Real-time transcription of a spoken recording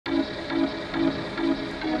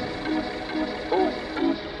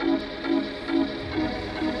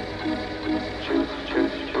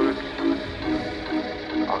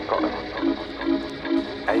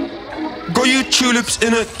tulips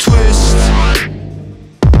in a twist.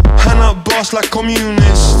 Hand out boss like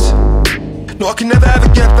communist. No, I can never ever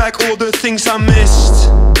get back all the things I missed.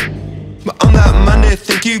 But I'm that man, they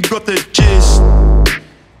think you got the gist.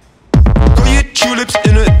 Got your tulips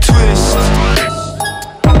in a twist.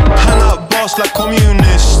 Hand out boss like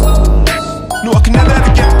communist. No, I can never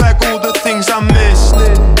ever get back all the things I missed.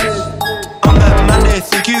 I'm that man, they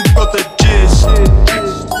think you got the gist.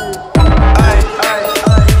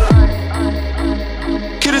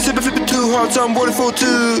 Killers if I flip it too hard, so I'm waiting for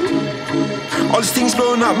two. All these things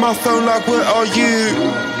blowing up my phone like, where are you?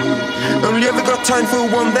 Only ever got time for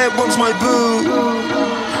one, that one's my boo.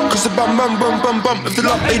 Cause the bum bum bum bum bum, if the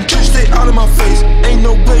love ain't true, stay out of my face. Ain't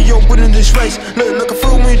no way you're winning this race. Look like a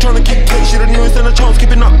fool when you're trying to keep pace. You don't even stand a chance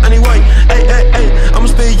keeping up anyway. Ay, ay, ay, I'ma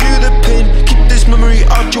spare you the pain. Keep this memory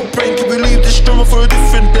out your brain. Can we leave this drama for a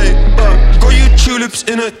different day? Got you tulips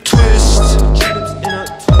in a twist.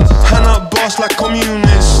 Hand out boss like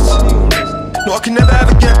communist. No, I can never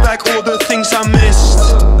ever get back all the things I missed.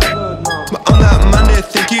 But I'm that man, they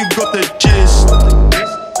think you got the gist.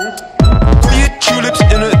 Got your tulips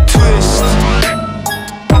in a twist.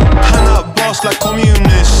 Hand out boss like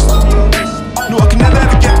communist. No, I can never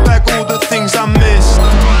ever get back all the things I missed.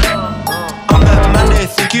 I'm that man, they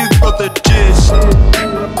think you got the gist.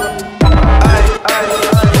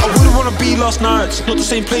 Last night, not the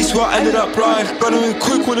same place where I ended up, right? Gotta move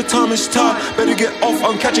quick when the time is tight. Better get off,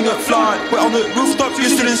 I'm catching a flight. We're on the rooftop, you're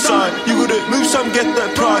still inside. You gotta move some, get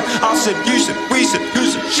that pride. I said, you said, we said, who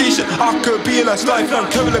said, she said. I could be a last lifeline,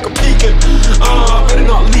 coming like a beacon. Better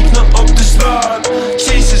not leak, not up the slide.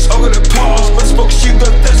 Jesus, I gotta pass. When spoke, you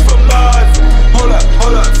got this for life. Hold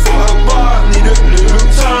up, for a while. Need a little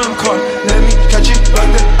time card. Let me catch it like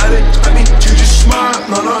that. I didn't expect me to just smile.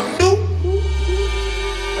 No.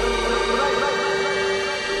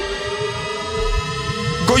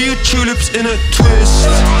 Got you tulips in a twist.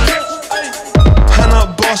 Hand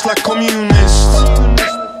out boss like communist.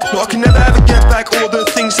 No, I can never ever get back all the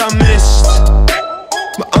things I missed.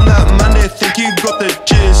 But I'm that man, they think you got the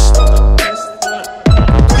gist.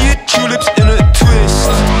 Got you tulips in a twist.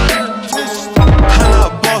 Hand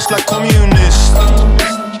out boss like communist.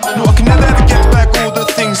 No, I can never ever get back all the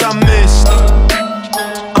things I missed.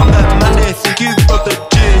 I'm that man, they think you got the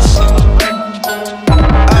gist.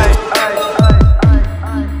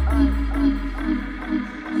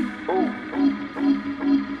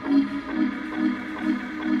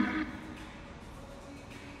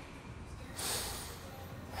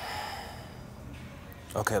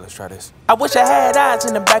 Okay, let's try this. I wish I had eyes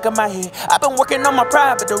in the back of my head. I've been working on my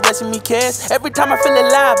pride, but the rest of me cares. Every time I feel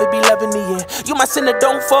alive, it be love in the air. You my sinner,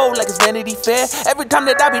 don't fold like it's Vanity Fair. Every time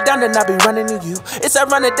that I be down, then I be running to you. It's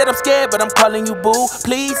ironic that I'm scared, but I'm calling you boo.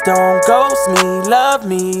 Please don't ghost me, love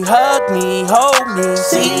me, hug me, hold me,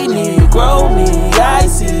 see me, grow me. I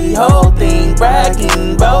see whole thing,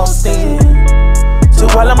 bragging, boasting. To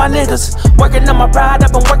all of my niggas, working on my pride,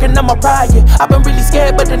 I've been working on my pride, yeah. I've been really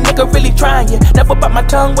scared, but the nigga really trying, yeah. Never bite my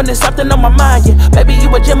tongue when there's something on my mind, yeah. Baby, you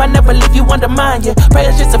a gem, I never leave you under mine, yeah.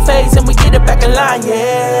 Prayer's just a phase and we get it back in line,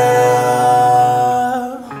 yeah.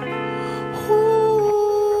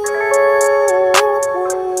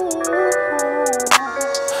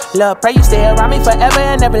 Love, pray you stay around me forever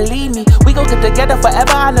and never leave me. We gon' get together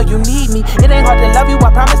forever, I know you need me. It ain't hard to love you,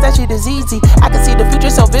 I promise that shit is easy. I can see the future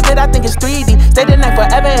so vivid, I think it's 3D. Stay the night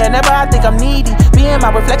forever and ever, I think I'm needy. Being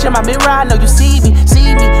my reflection, my mirror, I know you see me,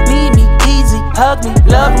 need me, easy. Hug me,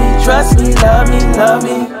 love me, trust me, love me, love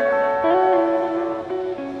me.